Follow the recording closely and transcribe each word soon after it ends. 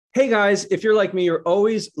Hey guys, if you're like me, you're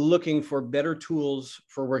always looking for better tools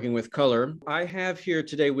for working with color. I have here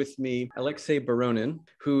today with me Alexei Boronine,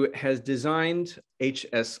 who has designed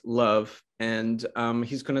HSLuv, and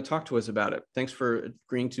he's going to talk to us about it. Thanks for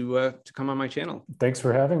agreeing to come on my channel. Thanks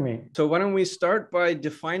for having me. So why don't we start by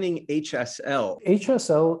defining HSL?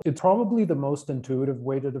 HSL is probably the most intuitive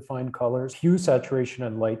way to define colors: hue, saturation,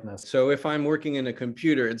 and lightness. So if I'm working in a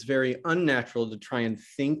computer, it's very unnatural to try and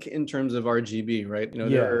think in terms of RGB, right?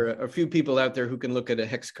 There are a few people out there who can look at a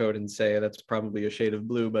hex code and say that's probably a shade of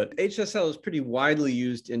blue, but HSL is pretty widely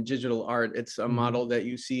used in digital art. It's a model that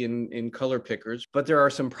you see in color pickers, but there are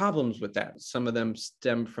some problems with that. Some of them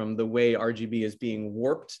stem from the way RGB is being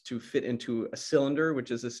warped to fit into a cylinder, which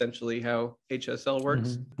is essentially how HSL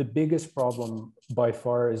works. The biggest problem by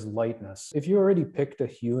far is lightness. If you already picked a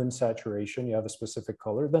hue and saturation, you have a specific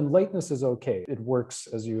color, then lightness is okay. It works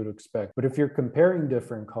as you would expect. But if you're comparing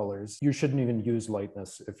different colors, you shouldn't even use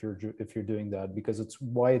lightness if you're doing that, because it's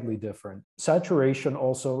widely different. Saturation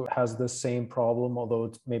also has the same problem, although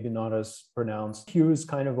it's maybe not as pronounced. Hue is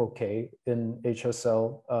kind of okay in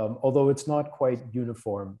HSL, although it's not quite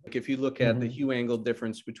uniform. If you look at the hue angle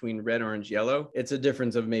difference between red, orange, yellow, it's a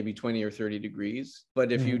difference of maybe 20 or 30 degrees.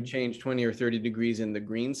 But if you change 20 or 30 degrees in the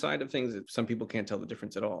green side of things, some people can't tell the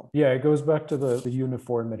difference at all. Yeah, it goes back to the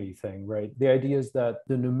uniformity thing, right? The idea is that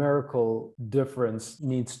the numerical difference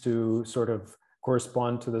needs to sort of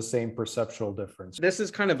correspond to the same perceptual difference. This is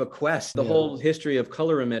kind of a quest. The whole history of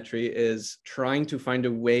colorimetry is trying to find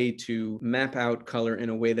a way to map out color in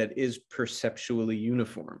a way that is perceptually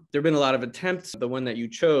uniform. There have been a lot of attempts. The one that you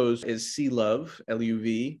chose is HSLuv,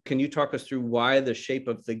 L-U-V. Can you talk us through why the shape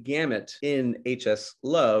of the gamut in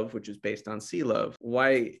HSLuv, which is based on HSLuv,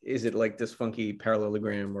 why is it like this funky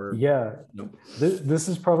parallelogram? Or this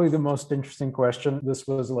is probably the most interesting question. This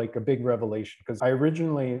was like a big revelation, because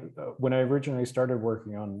when I originally started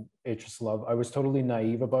working on HSLuv, I was totally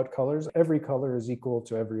naive about colors. Every color is equal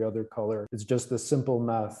to every other color. It's just the simple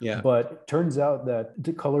math. Yeah. But it turns out that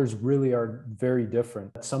the colors really are very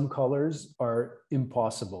different. Some colors are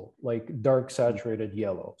impossible, like dark saturated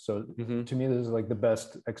yellow. So to me, this is like the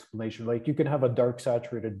best explanation. Like you can have a dark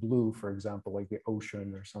saturated blue, for example, like the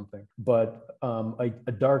ocean or something, but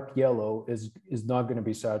a dark yellow is not going to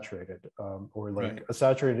be saturated, or like a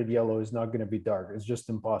saturated yellow is not going to be dark. It's just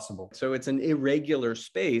impossible. So it's an irregular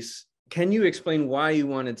space. Can you explain why you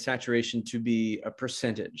wanted saturation to be a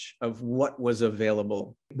percentage of what was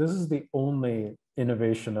available? This is the only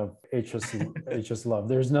innovation of HSLuv.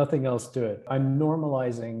 There's nothing else to it. I'm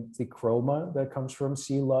normalizing the chroma that comes from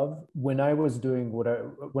HSLuv. When I was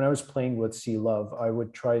playing with HSLuv, I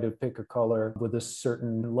would try to pick a color with a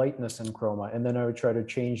certain lightness and chroma, and then I would try to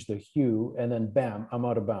change the hue, and then bam, I'm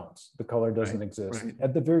out of bounds. The color doesn't exist.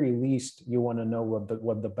 At the very least, you want to know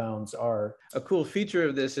what the bounds are. A cool feature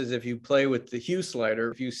of this is if you play with the hue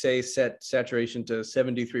slider, if you say set saturation to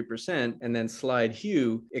 73% and then slide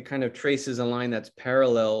hue, it kind of traces a line that's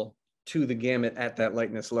parallel to the gamut at that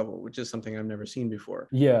lightness level, which is something I've never seen before.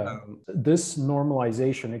 Yeah, this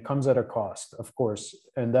normalization, it comes at a cost, of course,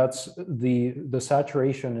 and that's the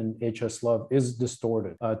saturation in HSLuv is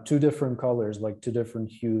distorted. Two different colors, like two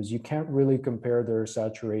different hues, you can't really compare their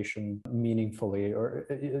saturation meaningfully, or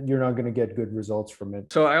you're not going to get good results from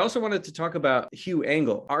it. So I also wanted to talk about hue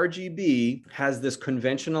angle. RGB has this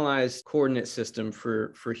conventionalized coordinate system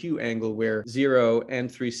for hue angle where 0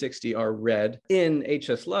 and 360 are red. In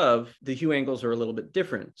HSLuv, the hue angles are a little bit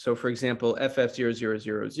different. So for example,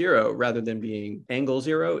 FF0000, rather than being angle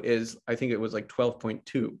 0, is, I think it was like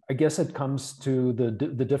 12.2. I guess it comes to the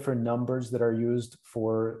different numbers that are used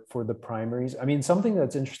for the primaries. I mean, something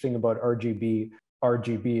that's interesting about RGB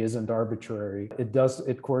isn't arbitrary.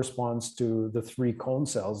 It corresponds to the three cone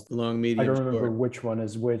cells. Long, medium, I don't remember short. which one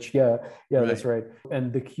is which. Yeah, that's right.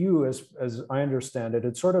 And the hue, as I understand it,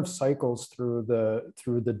 it sort of cycles through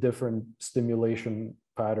the different stimulation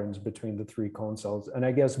patterns between the three cone cells. And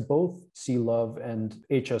I guess both HSLuv and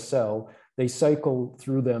HSL, they cycle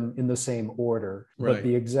through them in the same order, but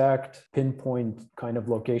the exact pinpoint kind of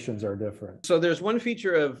locations are different. So there's one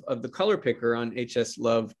feature of the color picker on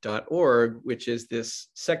hsluv.org, which is this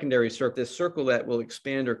secondary circle, this circle that will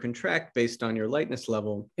expand or contract based on your lightness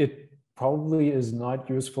level. It probably is not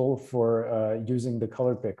useful for using the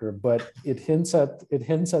color picker, but it hints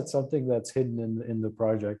at something that's hidden in the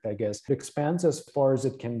project, I guess. It expands as far as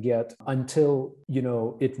it can get until,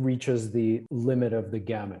 it reaches the limit of the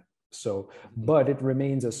gamut. So, but it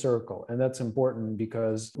remains a circle, and that's important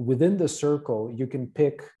because within the circle, you can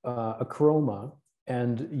pick a chroma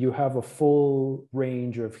and you have a full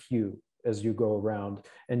range of hue. as you go around,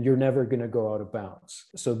 and you're never going to go out of bounds.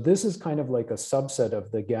 So this is kind of like a subset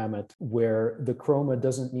of the gamut where the chroma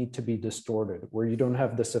doesn't need to be distorted, where you don't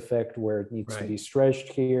have this effect where it needs to be stretched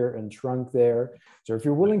here and shrunk there. So if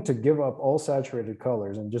you're willing to give up all saturated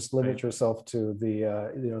colors and just limit yourself to the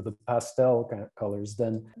the pastel kind of colors,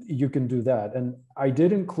 then you can do that. And I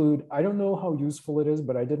did include, I don't know how useful it is,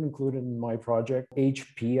 but I did include it in my project,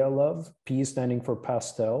 HSLuv, P standing for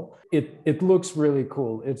pastel. It looks really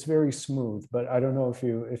cool. It's very smooth, but I don't know if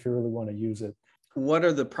you really want to use it. What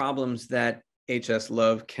are the problems that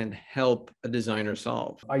HSLuv can help a designer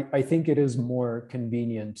solve? I think it is more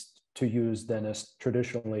convenient to use than a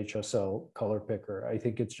traditional HSL color picker. I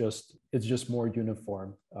think it's just more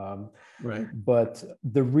uniform. But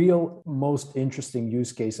the real most interesting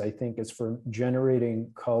use case, I think, is for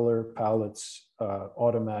generating color palettes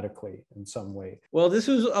automatically in some way. Well, this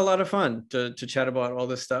was a lot of fun to chat about all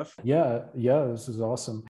this stuff. Yeah, this is awesome.